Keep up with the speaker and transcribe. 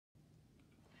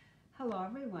Hello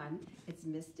everyone, it's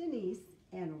Miss Denise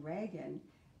and Reagan,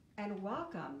 and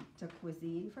welcome to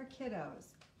Cuisine for Kiddos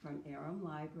from Aram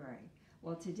Library.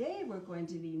 Well, today we're going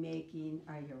to be making,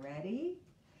 are you ready?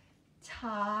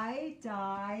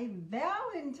 Tie-dye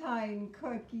Valentine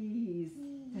cookies.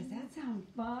 Does that sound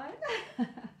fun?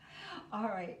 All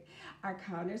right, our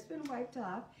counter's been wiped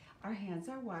off, our hands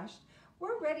are washed,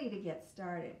 we're ready to get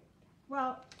started.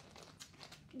 Well,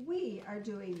 we are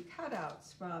doing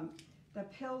cutouts from the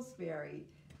Pillsbury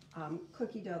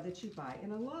cookie dough that you buy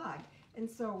in a log. And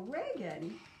so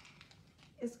Reagan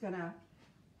is gonna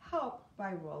help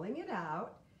by rolling it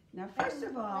out. Now first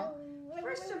of all,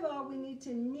 we need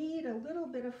to knead a little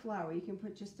bit of flour. You can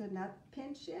put just a nut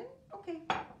pinch in, okay.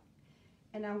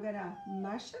 And I'm gonna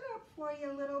mush it up for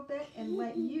you a little bit and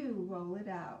let you roll it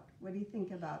out. What do you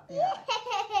think about that?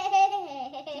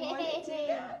 Do you want to do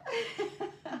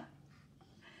that?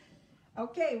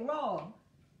 Okay, roll.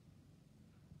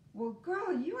 Well,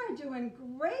 girl, you are doing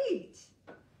great.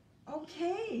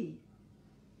 Okay,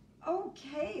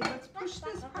 let's push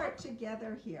this part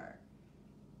together here.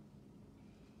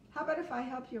 How about if I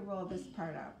help you roll this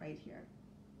part out right here?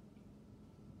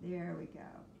 There we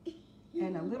go.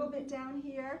 And a little bit down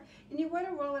here. And you want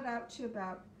to roll it out to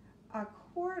about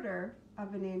 1/4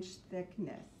 of an inch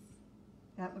thickness.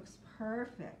 That looks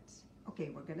perfect.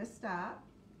 Okay, we're going to stop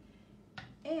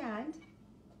and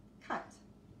cut.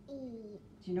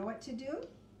 Do you know what to do?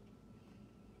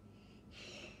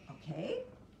 Okay,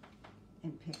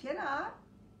 and pick it up,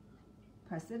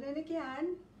 press it in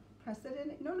again, press it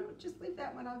in, no, just leave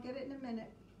that one, I'll get it in a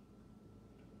minute.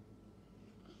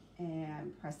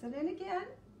 And press it in again.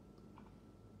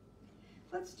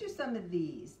 Let's do some of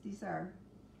these. These are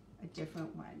a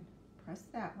different one. Press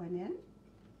that one in.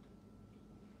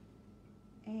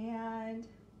 And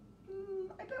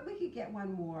I bet we could get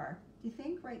one more. Do you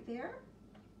think right there?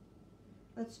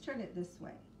 Let's turn it this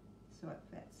way so it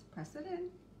fits. Press it in.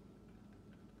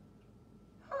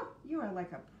 Huh, you are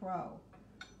like a pro.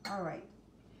 All right,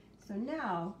 so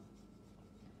now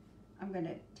I'm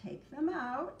gonna take them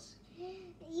out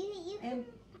and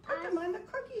put them on the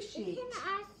cookie sheet. You can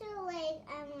also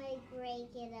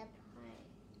break it apart.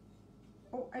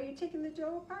 Oh, are you taking the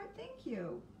dough apart? Thank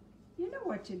you. You know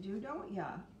what to do, don't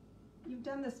ya? You've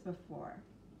done this before.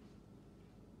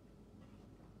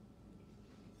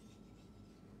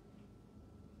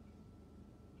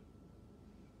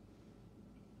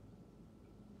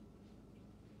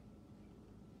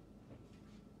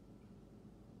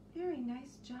 Very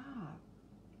nice job.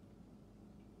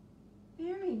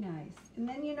 Very nice. And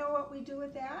then you know what we do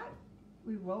with that?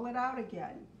 We roll it out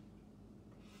again.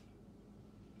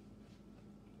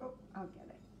 Oh, I'll get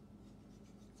it.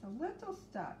 It's a little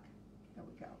stuck. There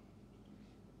we go.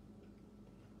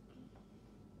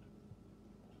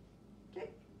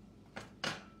 Okay.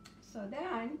 So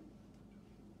then,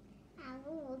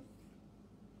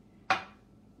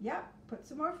 yep, put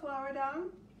some more flour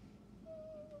down.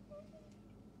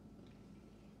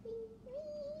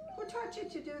 Who taught you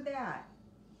to do that?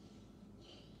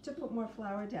 To put more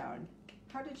flour down.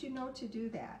 How did you know to do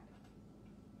that?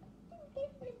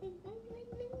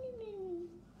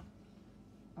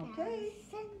 Okay.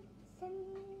 Sun.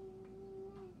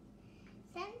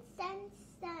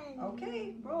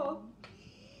 Okay, roll.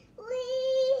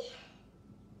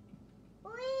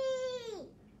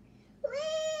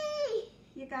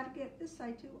 You gotta get this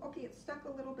side too. Okay, it's stuck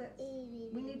a little bit.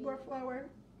 We need more flour.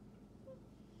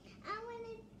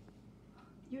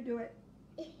 You do it.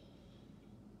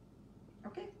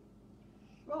 Okay.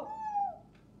 Roll.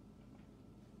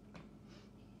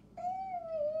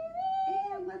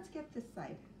 And let's get this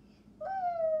side.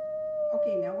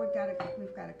 Okay, now we've got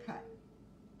to cut.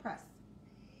 Press.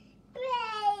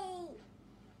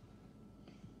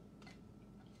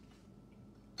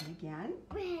 And again.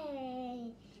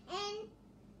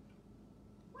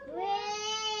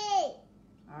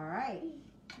 All right.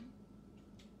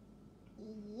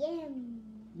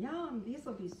 Yum, these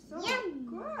will be so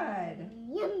good.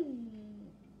 Yum.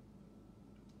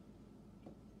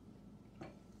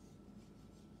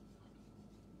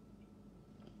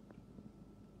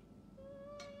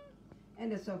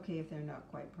 And it's okay if they're not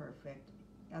quite perfect.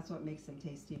 That's what makes them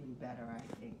taste even better, I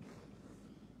think.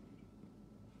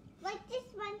 Like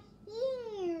this one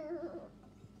here.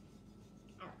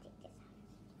 I'll take this off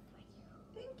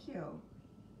for you. Thank you.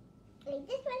 Like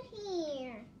this one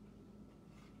here.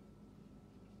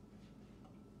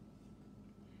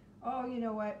 Oh, you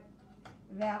know what?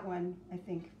 That one, I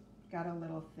think, got a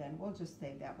little thin. We'll just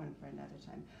save that one for another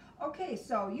time. Okay,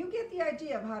 so you get the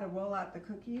idea of how to roll out the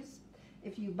cookies.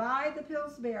 If you buy the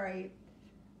Pillsbury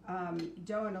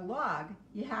dough in a log,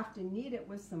 you have to knead it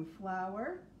with some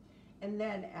flour And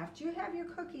then after you have your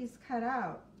cookies cut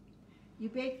out, you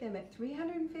bake them at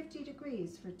 350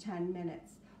 degrees for 10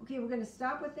 minutes. Okay, we're going to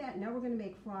stop with that. Now we're going to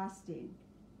make frosting.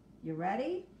 You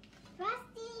ready?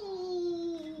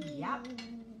 Frosting. Yep.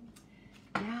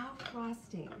 Now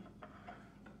frosting.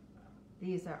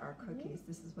 These are our cookies.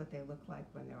 This is what they look like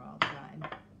when they're all done.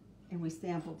 And we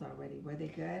sampled already. Were they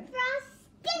good?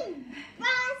 Frosting.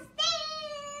 Frosting.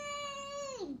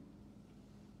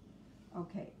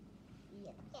 Okay.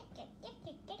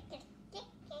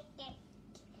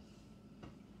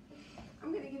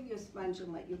 I'm going to give you a sponge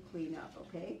and let you clean up,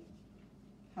 okay?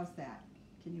 How's that?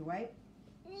 Can you wipe?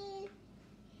 There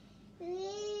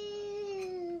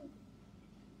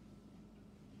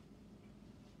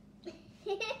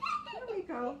we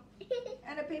go.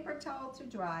 And a paper towel to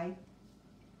dry.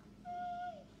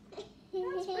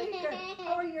 That's pretty good.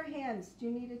 How are your hands? Do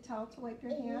you need a towel to wipe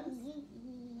your hands?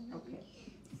 Okay.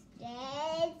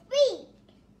 Then speak.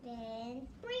 Then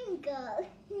sprinkle.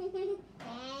 Then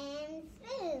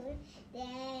spoon.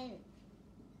 Then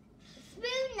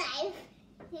spoon knife.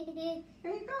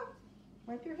 Here you go.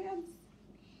 Wipe your hands.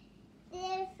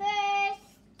 Then first,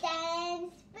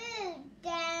 then spoon,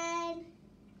 then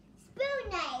spoon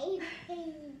knife.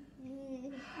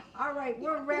 All right,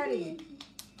 we're ready.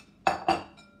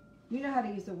 You know how to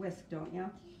use a whisk, don't you?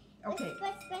 Okay,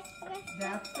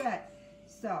 that's it.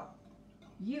 So,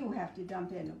 you have to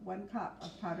dump in 1 cup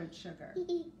of powdered sugar.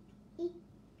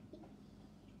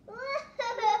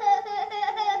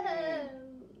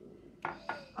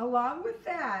 Along with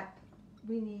that,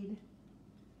 we need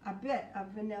a bit of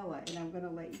vanilla, and I'm going to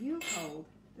let you hold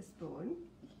the spoon.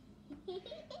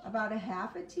 About a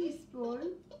half a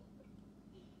teaspoon.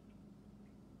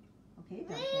 Okay,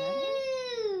 dump that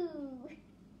in.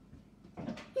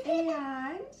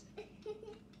 And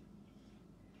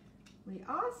we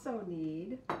also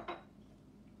need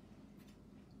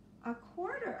a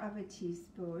 1/4 of a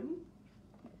teaspoon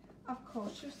of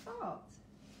kosher salt.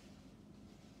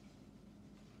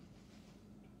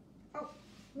 Oh,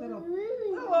 little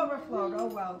overflowed. Oh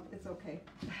well, it's okay.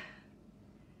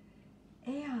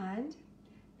 And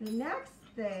the next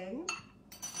thing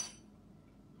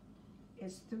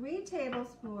is 3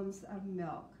 tablespoons of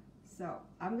milk. So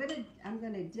I'm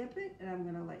gonna dip it, and I'm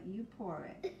gonna let you pour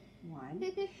it. 1.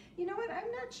 You know what?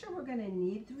 I'm not sure we're gonna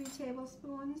need 3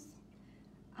 tablespoons.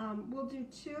 We'll do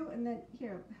 2, and then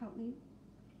here, help me.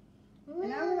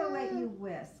 And I'm gonna let you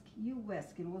whisk. You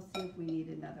whisk, and we'll see if we need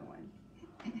another one.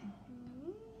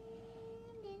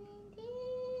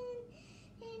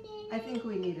 I think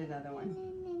we need another one.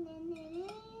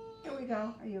 Here we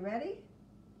go. Are you ready?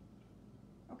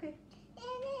 Okay.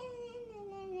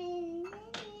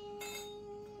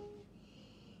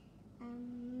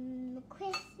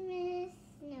 Christmas.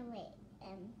 No wait.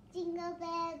 Jingle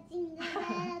bell, jingle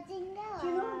bell, jingle all. Do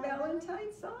you know a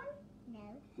Valentine song? No.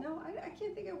 No, I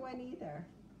can't think of one either.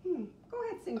 Go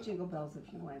ahead, sing Jingle Bells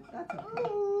if you want. That's okay.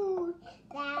 Ooh,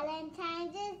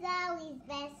 Valentine's is always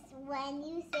best when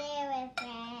you share with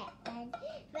friends.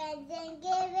 Friends and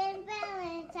giving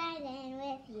Valentine, and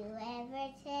with you ever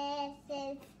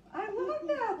kisses. I love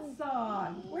that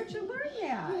song. Where'd you learn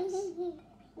that?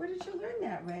 Where did you learn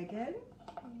that, Reagan?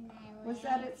 Was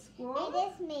that at school? I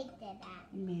just made it up.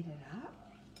 You made it up?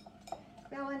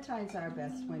 Valentine's are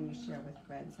best when you share with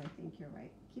friends. I think you're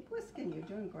right. Keep whisking. You're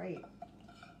doing great.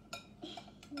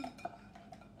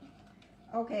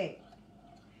 Okay.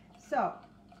 So,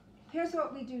 here's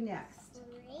what we do next.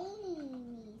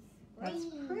 That's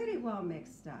pretty well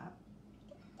mixed up.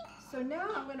 So now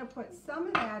I'm going to put some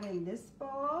of that in this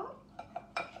bowl.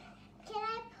 Can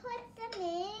I put some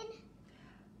in?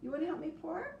 You want to help me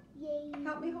pour? Yay.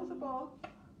 Help me hold the bowl.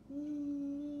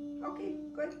 Okay,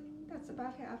 good. That's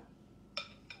about half.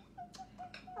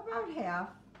 About half.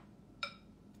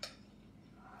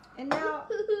 And now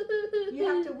you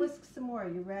have to whisk some more.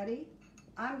 You ready?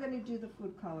 I'm going to do the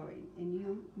food coloring, and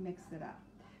you mix it up.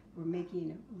 We're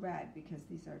making red because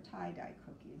these are tie-dye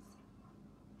cookies.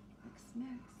 Mix,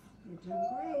 mix. You're doing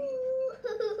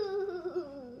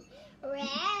great.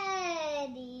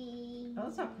 Ready.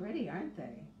 Those are pretty, aren't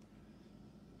they?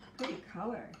 Pretty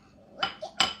color.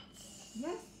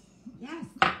 Yes, yes.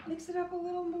 Mix it up a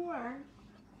little more.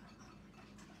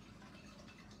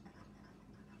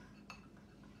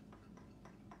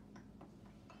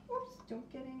 Oops, don't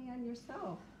get any on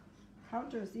yourself.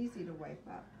 Counter's easy to wipe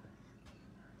up.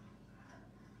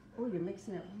 Oh, you're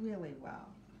mixing it really well.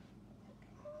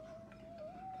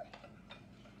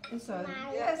 And so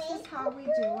this is how we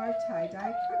do our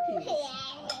tie-dye cookies.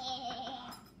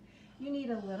 You need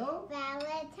a little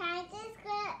Valentine's is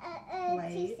good to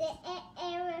plate. sit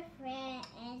with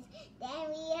friends. Then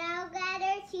we all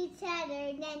gather to each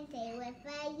other, then say with a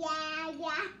yeah,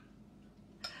 yeah.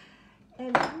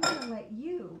 And I'm going to let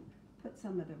you put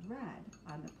some of the red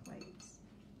on the plate.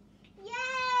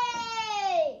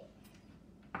 Yay!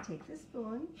 Take the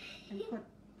spoon and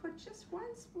put just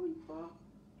one spoonful.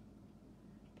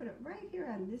 Put it right here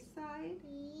on this side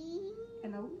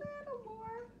and a little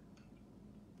more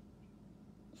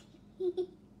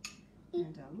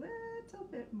and a little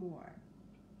bit more.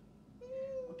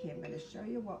 Okay, I'm going to show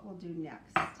you what we'll do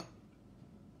next.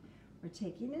 We're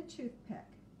taking a toothpick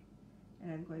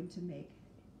and I'm going to make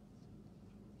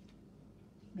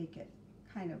it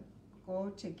kind of go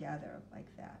together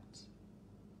like that.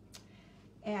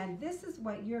 And this is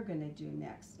what you're going to do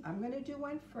next. I'm going to do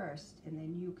one first and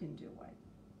then you can do one.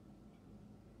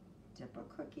 Dip a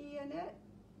cookie in it.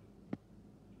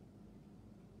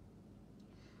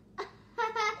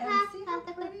 And see how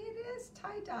pretty it is?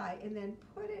 Tie-dye. And then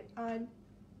put it on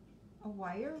a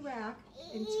wire rack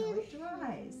until it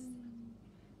dries.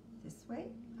 This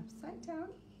way, upside down.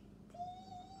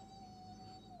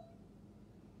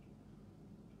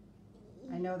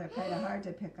 I know they're kind of hard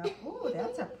to pick up. Oh,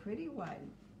 that's a pretty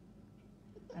one.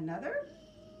 Another?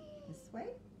 This way.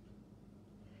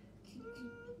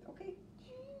 Okay.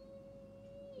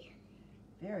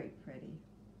 Very pretty.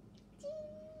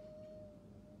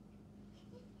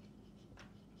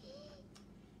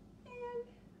 And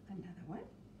another one.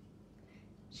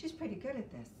 She's pretty good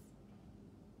at this.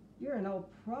 You're an old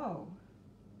pro.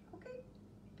 Okay,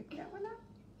 pick that one up.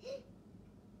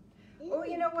 Oh,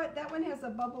 you know what? That one has a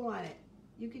bubble on it.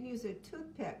 You can use a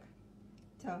toothpick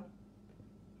to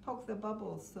poke the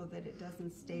bubbles so that it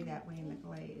doesn't stay that way in the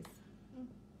glaze.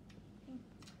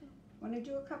 Want to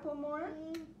do a couple more?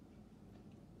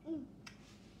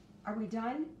 Are we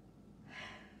done?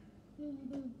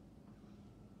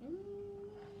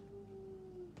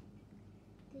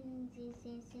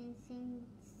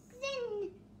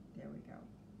 There we go.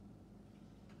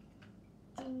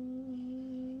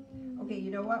 Okay, you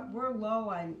know what? We're low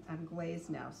on glaze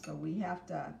now, so we have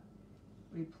to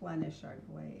replenish our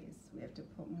glaze. We have to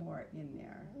put more in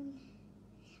there.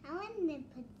 I want to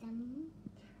put some.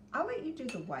 I'll let you do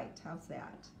the white. How's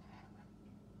that?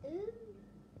 Ooh.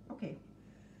 Okay.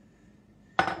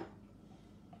 Now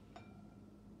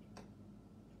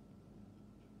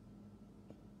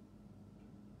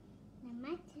my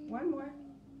turn. One more.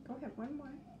 Go ahead, one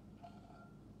more.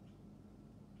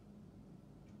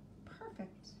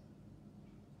 Perfect.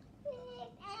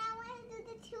 And I want to do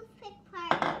the toothpick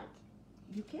part.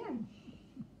 You can.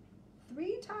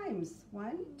 3 times.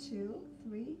 1, 2,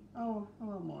 3. Oh, a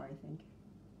little more, I think.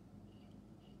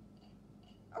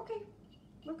 Okay.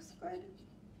 Looks good.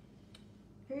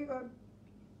 Here you go.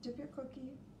 Dip your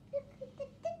cookie.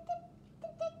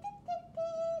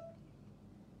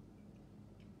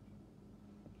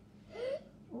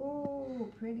 Oh,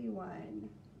 pretty one.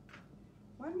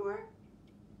 One more.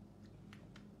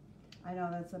 I know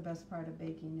that's the best part of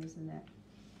baking, isn't it?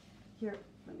 Here,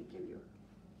 let me give you.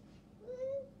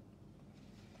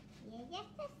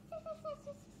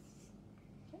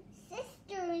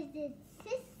 Sisters,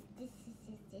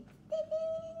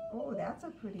 Oh, that's a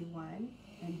pretty one.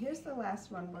 And here's the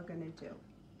last one we're going to do.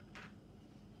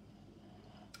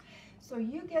 So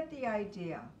you get the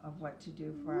idea of what to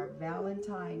do for our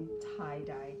Valentine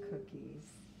tie-dye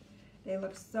cookies. They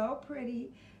look so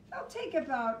pretty. They'll take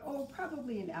about,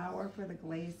 probably an hour for the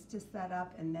glaze to set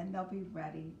up, and then they'll be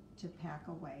ready to pack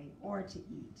away or to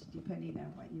eat, depending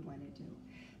on what you want to do.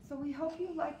 So we hope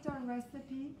you liked our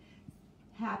recipe.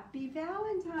 Happy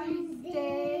Valentine's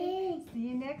Day. See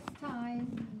you next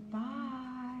time.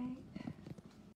 Bye.